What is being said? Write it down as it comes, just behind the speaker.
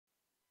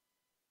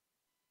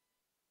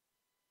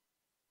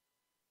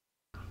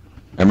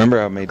I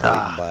remember I made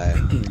Clayton buy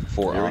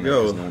 4 Here we on it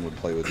go. because no one would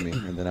play with me,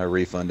 and then I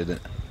refunded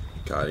it.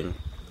 Got him.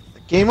 The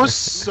game was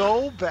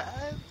so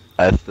bad.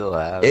 I still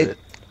have it.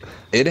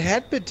 It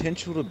had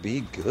potential to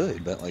be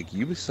good, but like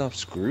Ubisoft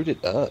screwed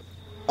it up.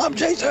 I'm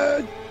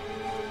Jason.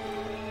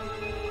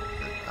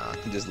 I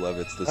just love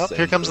it's the Oh, same.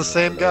 here comes the thing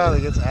same over guy and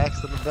that gets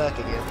axed in the back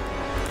again.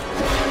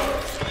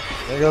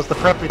 There goes the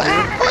preppy dude.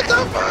 What the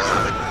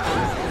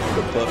fuck?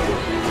 The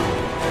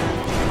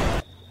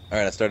puppet. All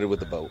right, I started with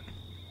the boat.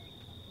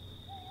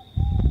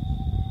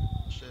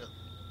 Shit.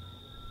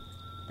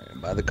 All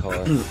right, buy the car.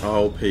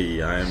 OP,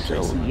 I am So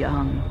Jason.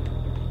 young,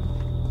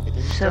 Hey,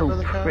 did you start with so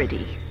the car?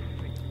 pretty.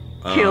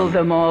 Kill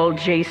them all,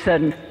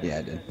 Jason. Yeah,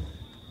 I did.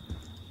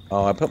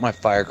 Oh, I put my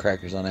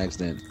firecrackers on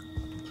accident.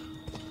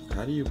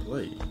 How do you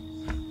play?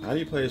 How do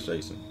you play as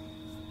Jason?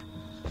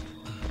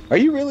 Are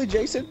you really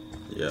Jason?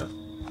 Yeah.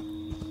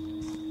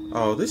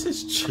 Oh, this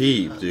is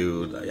cheap,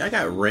 dude. I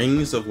got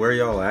rings of where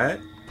y'all at.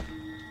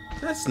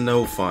 That's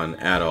no fun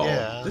at all.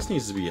 Yeah. This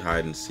needs to be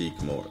hide and seek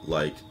more.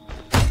 Like,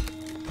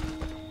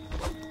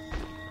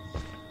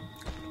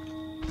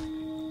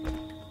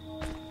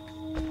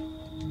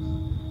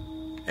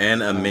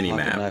 and a mini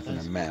Pocket map. knife and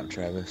a map,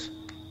 Travis.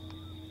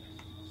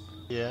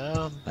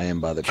 Yeah, I am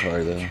by the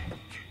car though.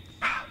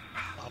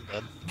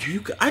 I'm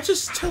dead. I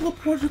just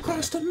teleported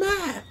across the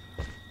map.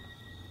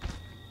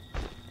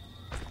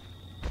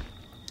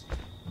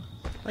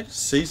 I can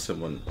see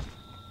someone.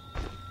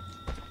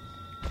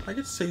 I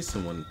can see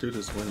someone through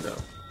this window.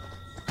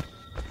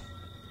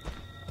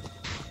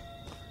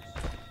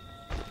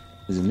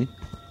 Is it me?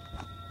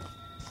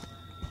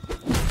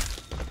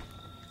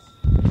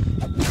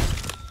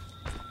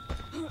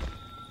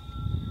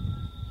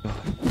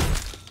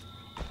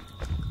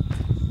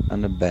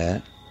 On the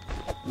bat.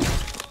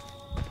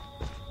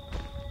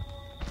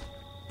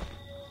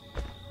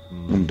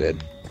 I'm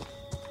dead.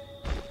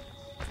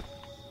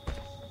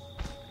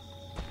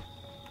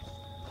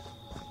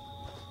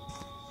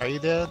 Are you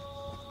dead?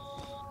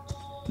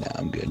 Nah,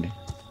 I'm good.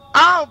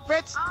 Oh,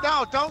 bitch!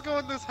 No, don't go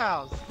in this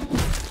house.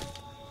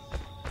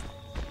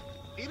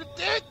 Eat a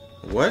dick.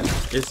 What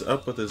is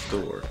up with this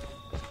door?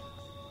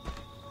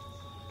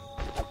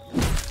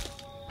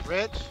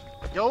 Rich,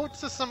 go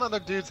to some other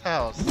dude's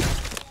house.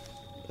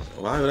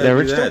 Why would Yeah, I do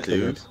Rich, that, don't kill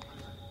dude? us.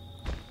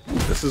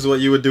 This is what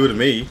you would do to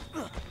me.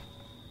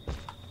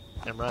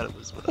 I'm right, it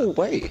was what Oh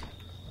wait.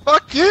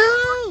 Fuck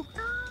you!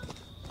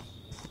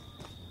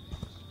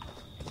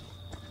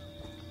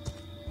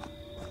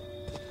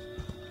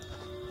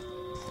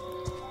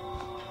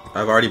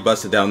 I've already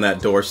busted down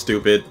that door,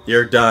 stupid.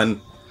 You're done.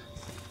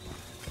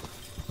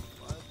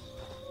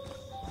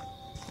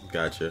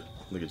 Gotcha.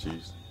 Look at you.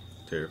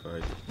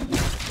 Terrified.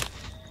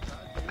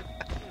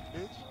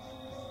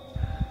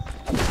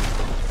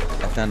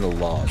 I found a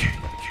log.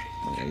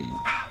 Okay,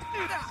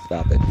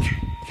 stop it.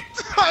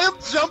 I am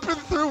jumping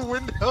through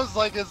windows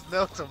like it's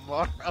no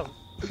tomorrow.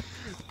 Pain.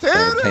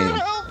 Tanner,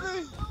 help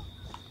me!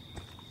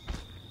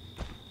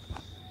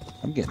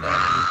 I'm getting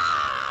out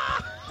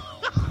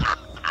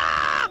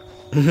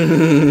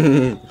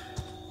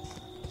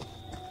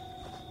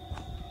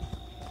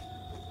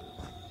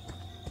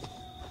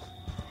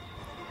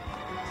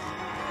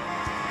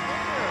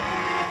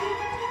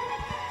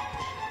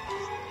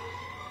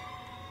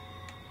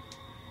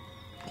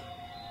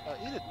Oh,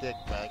 eat a dick,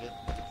 maggot.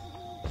 of here.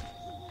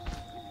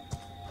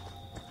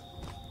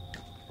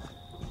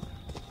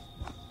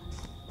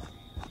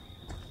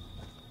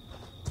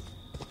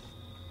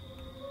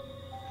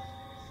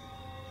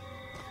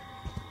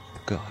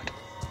 God.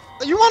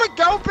 You wanna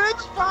go,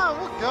 bitch? Fine,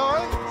 we'll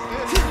go.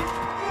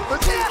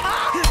 Let's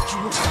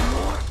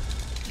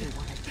They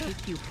want to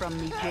take you from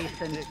me,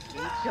 Jason.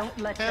 Don't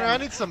let Tanner, I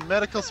them. need some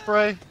medical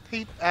spray.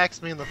 He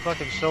axed me in the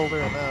fucking shoulder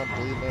and now I'm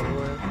bleeding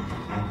everywhere.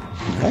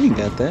 I ain't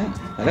got that.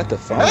 I got the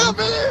phone. Help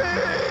me!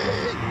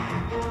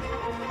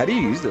 How do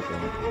you use the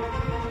phone?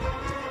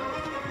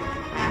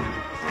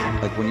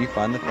 Like when you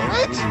find the phone?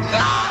 how do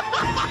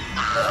you-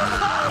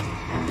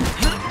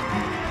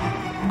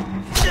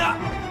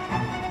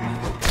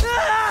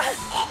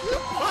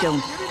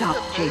 Don't stop,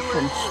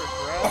 Jason.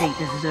 They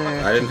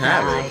deserve I didn't to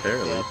have die. it,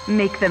 apparently.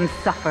 Make them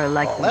suffer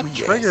like the Left wind.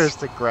 trigger is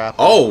to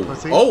grapple. Oh!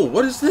 Pussy. Oh,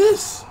 what is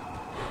this?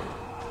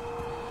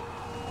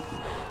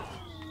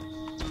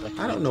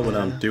 I don't know what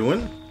I'm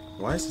doing.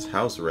 Why is this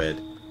house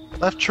red?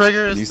 Left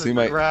trigger Can you is see to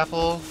my-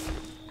 grapple.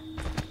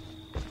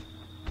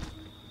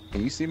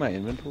 Can you see my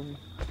inventory?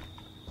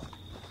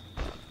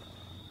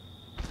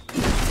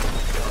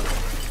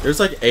 There's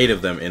like 8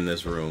 of them in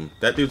this room.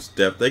 That dude's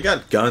deaf. They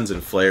got guns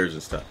and flares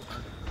and stuff.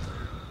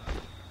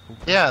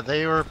 Yeah,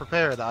 they were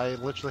prepared. I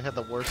literally had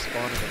the worst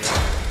spawn in the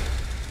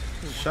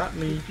world. Shot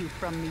me Take you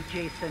from me,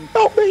 Jason.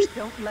 Help me!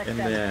 Don't let in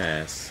the them.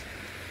 ass.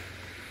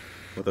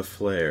 With a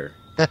flare.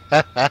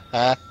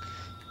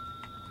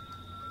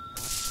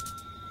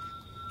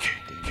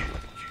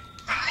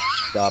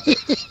 Stop it.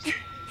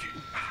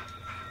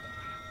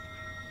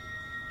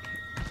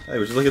 Hey,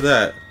 would you look at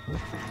that?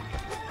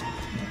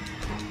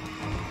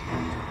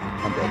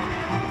 I'm dead.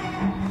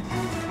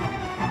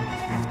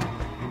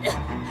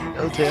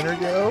 Go, Tanner,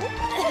 go.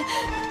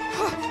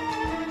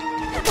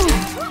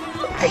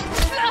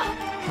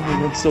 Oh,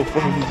 that's so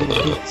funny. These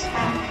little hits.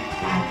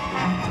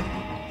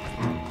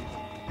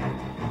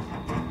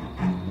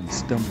 I'm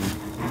stumbling.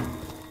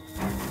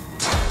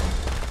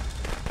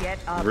 Get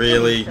up.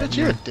 Really? But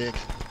you're a dick.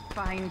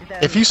 Find them.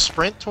 If you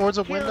sprint towards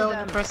a window and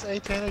them. you press A,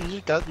 Tanner,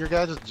 your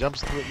guy just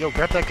jumps through it. Yo,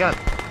 grab that gun.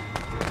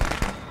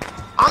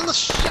 On the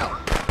shelf!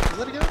 Is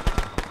that a gun?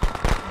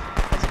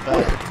 That's a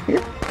bad.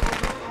 Here.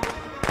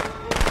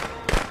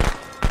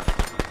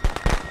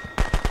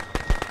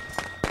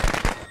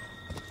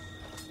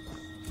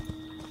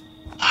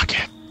 Lock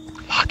it.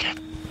 Lock it.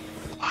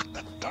 Lock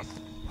the door.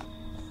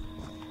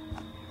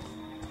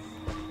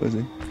 Was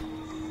it?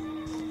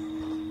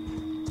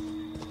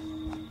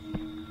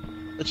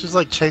 It's just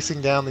like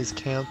chasing down these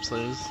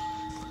campsters.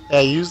 Yeah,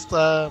 use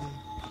the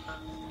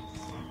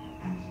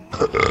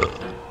what is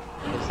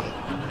it?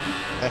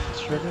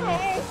 F trigger?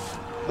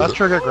 Left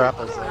trigger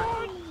grapples there.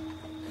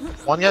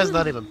 One guy's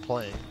not even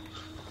playing.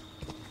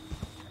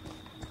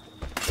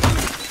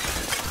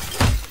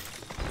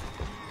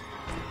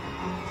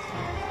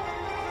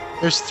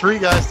 There's 3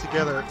 guys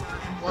together.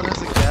 One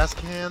has a gas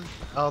can.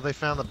 Oh, they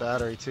found the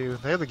battery too.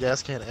 They have the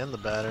gas can and the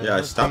battery. Yeah,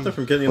 I stopped them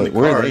from getting in Wait, the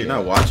where are car. they You're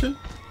not at? watching?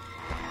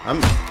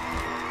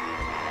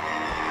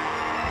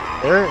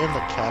 They're in the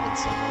cabin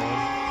somewhere.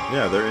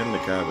 Yeah, they're in the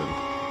cabin.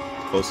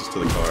 Closest to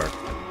the car.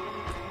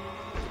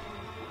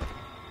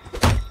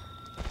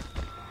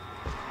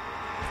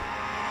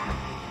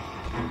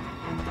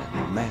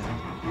 Man.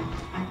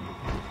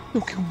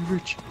 Don't kill me,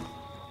 Rich.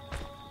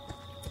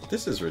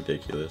 This is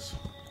ridiculous.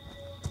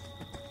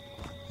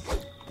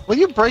 Will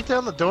you break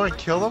down the door and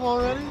kill them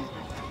already?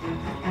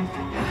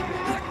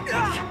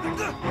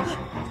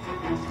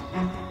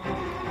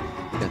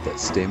 Got that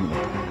stamina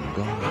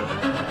going.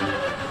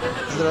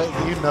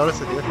 Do you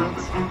notice a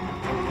difference?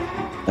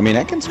 I mean,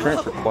 I can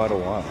sprint for quite a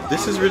while.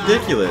 This is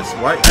ridiculous.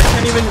 Why?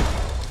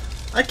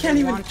 I can't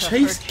even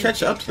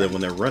catch up to them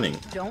when they're running.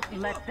 Don't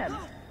let them.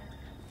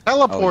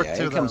 Teleport Oh, yeah,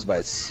 to it them. comes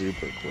by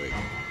super quick.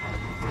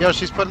 Yo,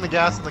 she's putting the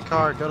gas in the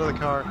car. Go to the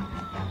car.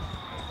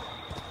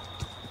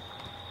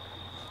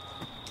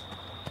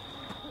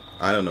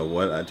 I don't know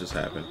what just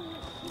happened.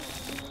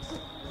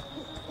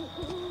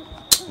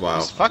 Wow.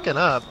 She's fucking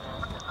up.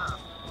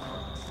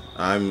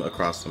 I'm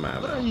across the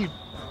map What are now. you?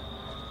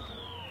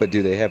 But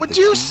do they have Would the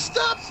you key?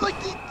 stop? Like,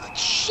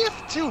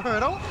 shift to her.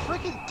 Don't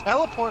freaking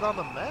teleport on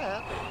the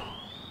map.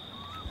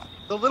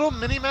 The little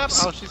mini map.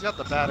 Oh, she's got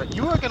the battery.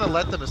 You are gonna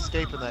let them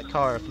escape in that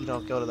car if you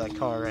don't go to that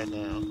car right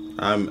now.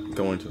 I'm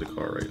going to the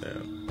car right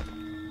now.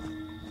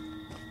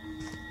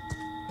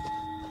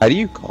 How do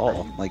you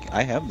call? Like,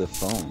 I have the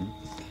phone.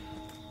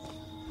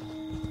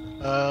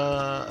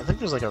 I think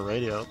there's like a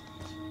radio.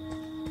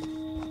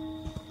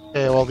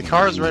 Okay, well the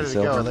car is ready to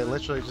go. They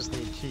literally just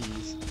need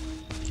keys.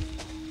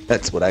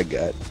 That's what I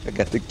got. I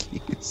got the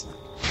keys.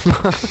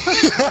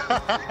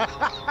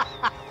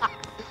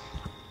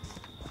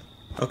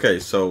 Okay,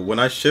 so when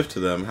I shift to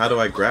them, how do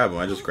I grab them?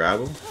 I just grab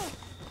them?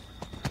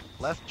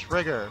 Left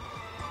trigger.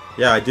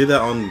 Yeah, I did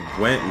that on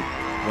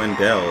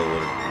Wendell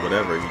or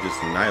whatever. You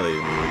just annihilated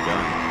me with a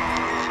gun.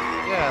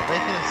 Yeah, they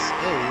can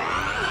escape.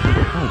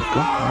 Oh,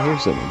 God.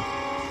 Here's something.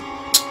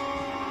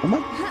 Oh, my.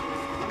 Ow,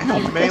 If my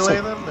you guy's melee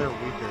like- them, they're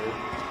weaker.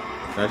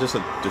 Can I just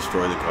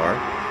destroy the car?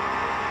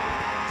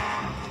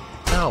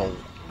 No.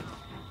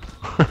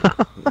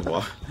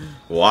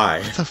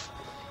 Why?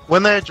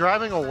 When they're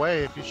driving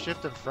away, if you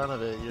shift in front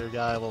of it, your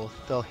guy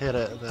they'll hit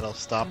it and then it'll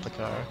stop the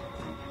car.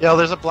 Yo,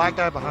 there's a black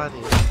guy behind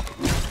you.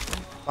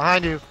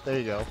 Behind you. There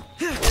you go.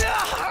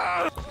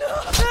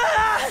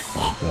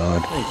 Oh,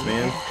 God. Thanks,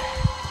 man.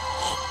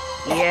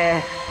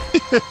 Yes.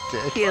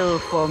 Dick. Kill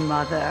for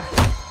mother.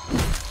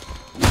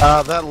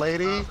 That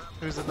lady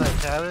who's in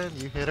that cabin,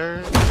 you hit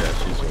her. Yeah,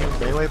 she's When you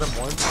melee them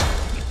once,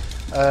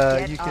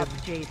 Get you can. up,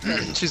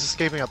 Jason. She's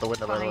escaping out the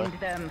window, by the way. Find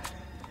them.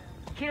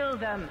 Kill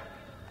them.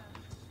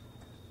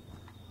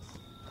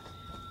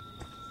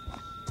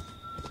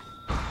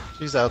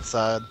 She's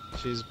outside.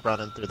 She's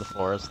running through the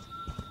forest.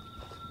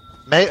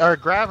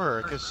 Grab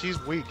her, because she's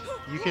weak.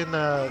 You can,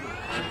 when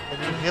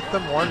you hit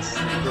them once,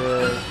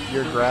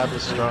 your grab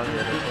is stronger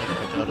and they can't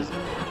even notice it.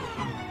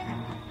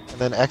 And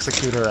then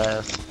execute her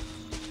ass.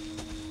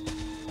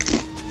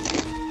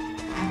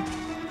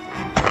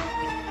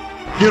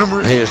 Get him,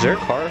 Rick! Hey, is their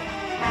car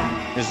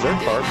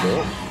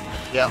built?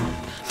 Yep.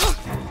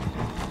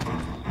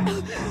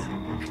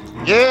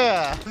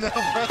 Yeah! Now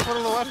press one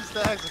of the weapons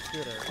to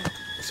execute her.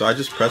 So I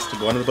just pressed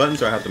one of the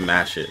buttons, or I have to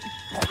mash it?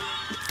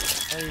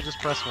 And you just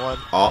press one,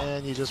 Oh.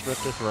 and you just rip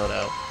her throat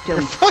out.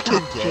 Don't fucking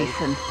stop, gay.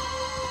 Jason.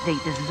 They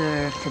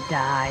deserve to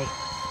die.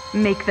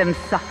 Make them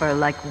suffer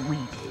like we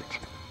did.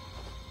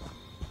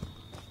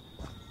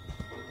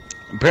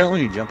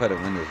 Apparently, when you jump out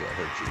of windows, that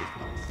hurts you.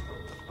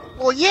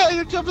 Well, yeah,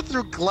 you're jumping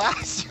through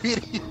glass, you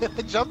idiot.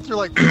 I jumped through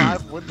like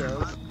 5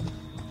 windows.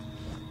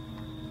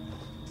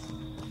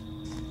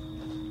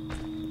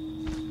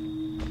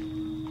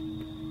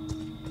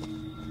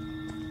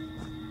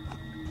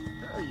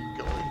 Where are you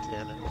going,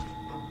 Tanner?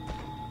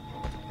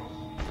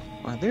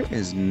 Wow, there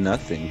is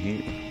nothing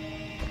here.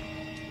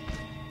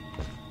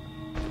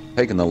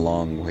 Taking the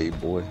long way,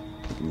 boy.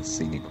 Taking the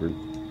scenic route.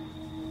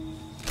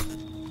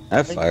 I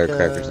have think,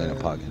 firecrackers and a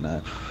pocket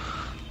knife.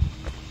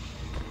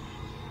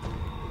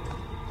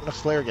 And a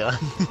flare gun.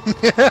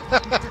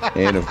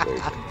 And a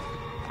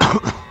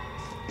flare.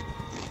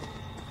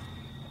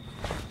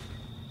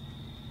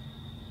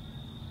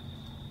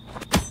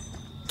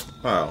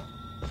 Wow.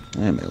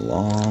 I am a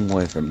long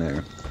way from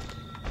there.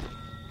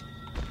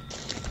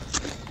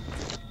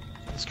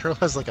 This girl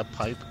has like a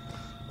pipe.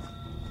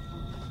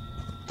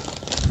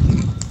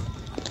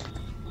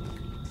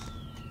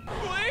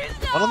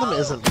 One of them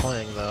isn't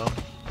playing though.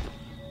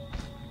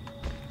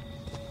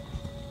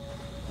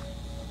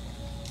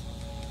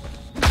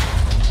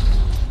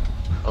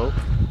 Oh,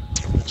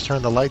 let's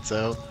turn the lights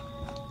out.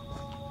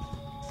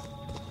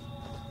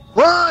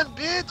 Run,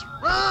 bitch,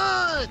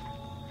 run!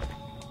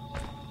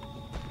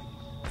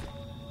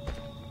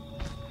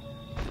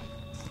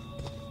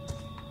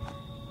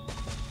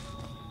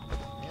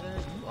 Tanner,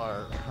 you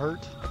are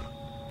hurt.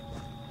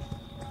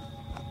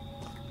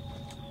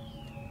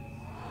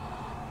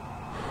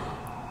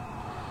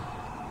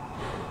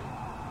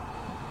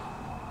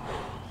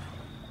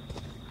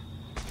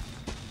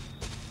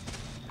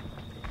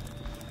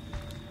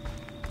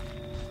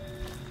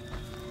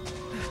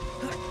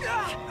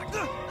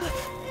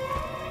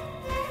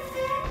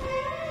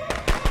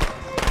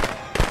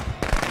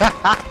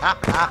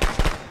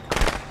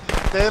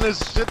 Tanner's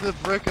shitting the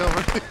brick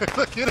over here.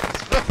 Look at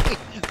his face.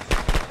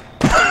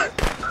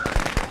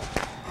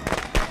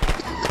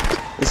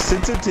 The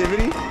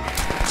sensitivity?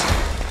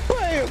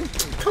 Bam!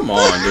 Come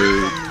on,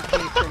 dude.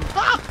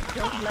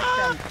 Don't let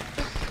them.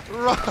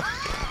 Run,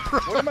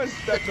 What am I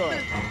stuck on?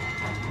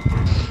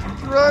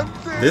 run,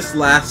 Tanner. This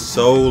lasts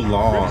so Rich,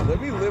 long.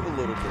 let me live a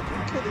little bit. Let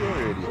me kill the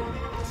other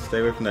idiot. Stay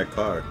away from that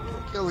car.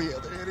 Kill the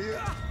other idiot.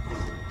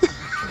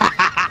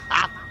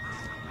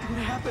 What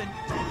happened?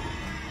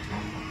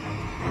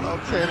 Oh,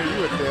 Tanner,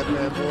 you a dead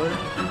man, boy.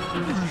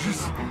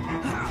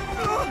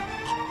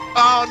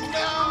 Oh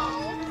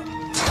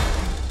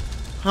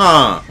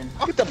Huh.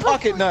 Get the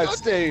pocket knife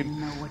stain.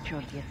 Know what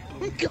your gift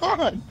is.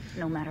 God,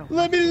 No matter what.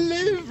 let me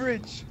live,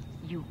 Rich.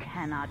 You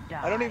cannot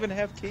die. I don't even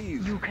have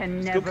keys. You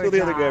can Let's go never kill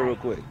the other guy die. real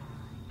quick. no!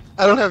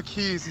 I don't have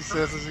keys, he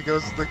says as he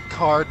goes to the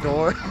car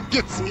door and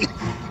gets in.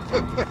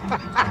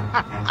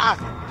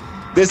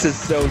 This is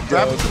so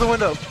Grab him dumb. to the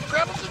window.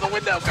 Grab him to the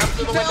window. Grab him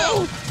to the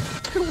window.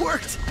 It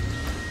worked.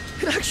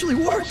 It actually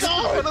worked.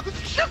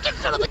 Shift in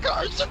front of the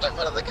car. Shift in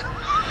front of the car.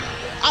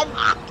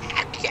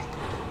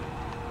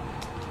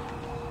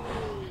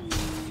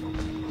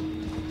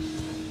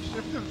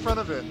 Shift in front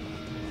of it.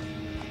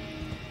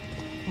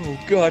 Oh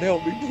God,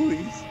 help me,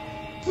 please,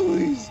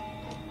 please.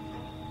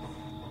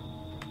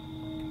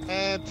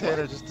 And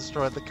Tanner just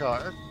destroyed the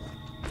car.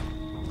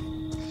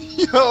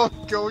 Yo,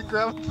 go and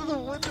grab him to the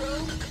window.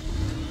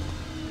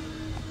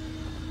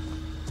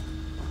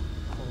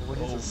 Oh,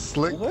 he's a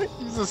slick. what?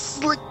 He's a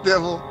slick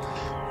devil.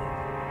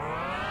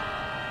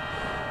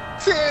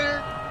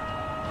 Tanner,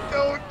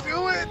 don't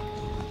do it.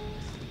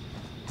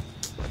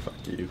 Fuck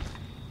you.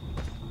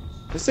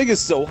 This thing is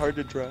so hard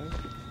to drive.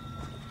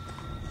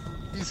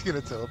 He's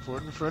gonna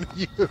teleport in front of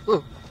you.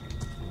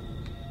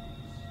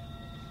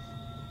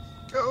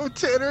 Go,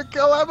 Tanner,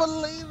 go! I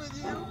believe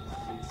in you.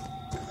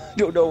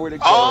 Don't know where to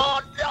go.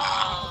 Oh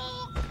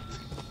no!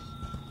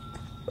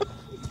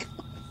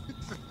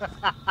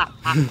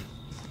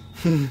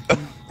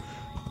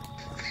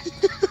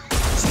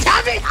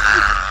 Stop it!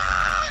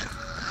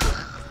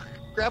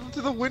 Grab him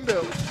to the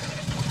window.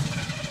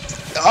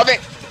 Stop it!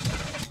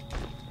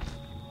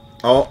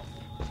 Oh.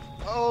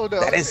 Oh no!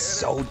 That is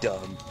Tanner. so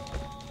dumb.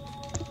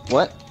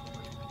 What?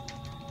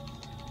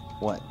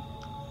 What?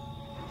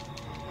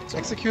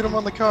 Execute him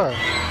on the car.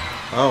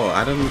 Oh,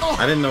 I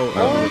didn't know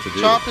what to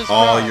do. Chop his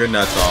Oh, cock. your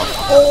nuts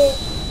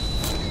off.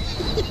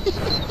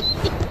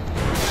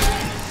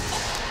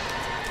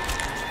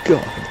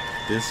 God.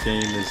 This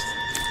game is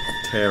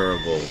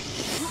terrible.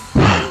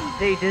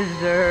 They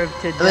deserve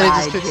to And then he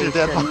die, just kicks your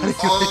dead Jason.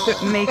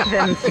 body. Make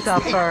them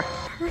suffer.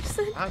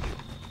 Person?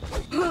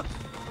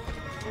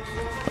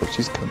 Oh,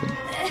 she's coming.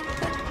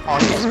 Oh,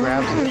 he just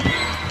grabs it.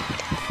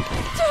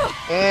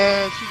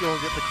 And she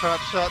gonna get the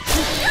crotch shot.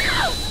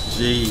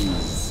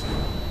 Jeez.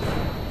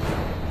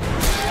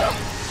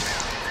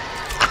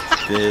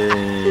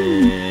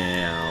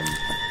 Damn.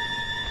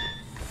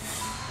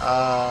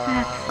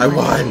 I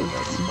won.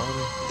 That's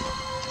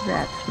funny.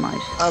 That's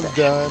my I'm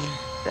done.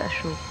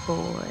 special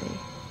boy.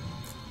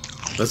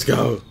 Let's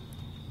go.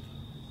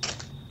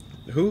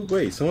 Who?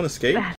 Wait, someone escaped?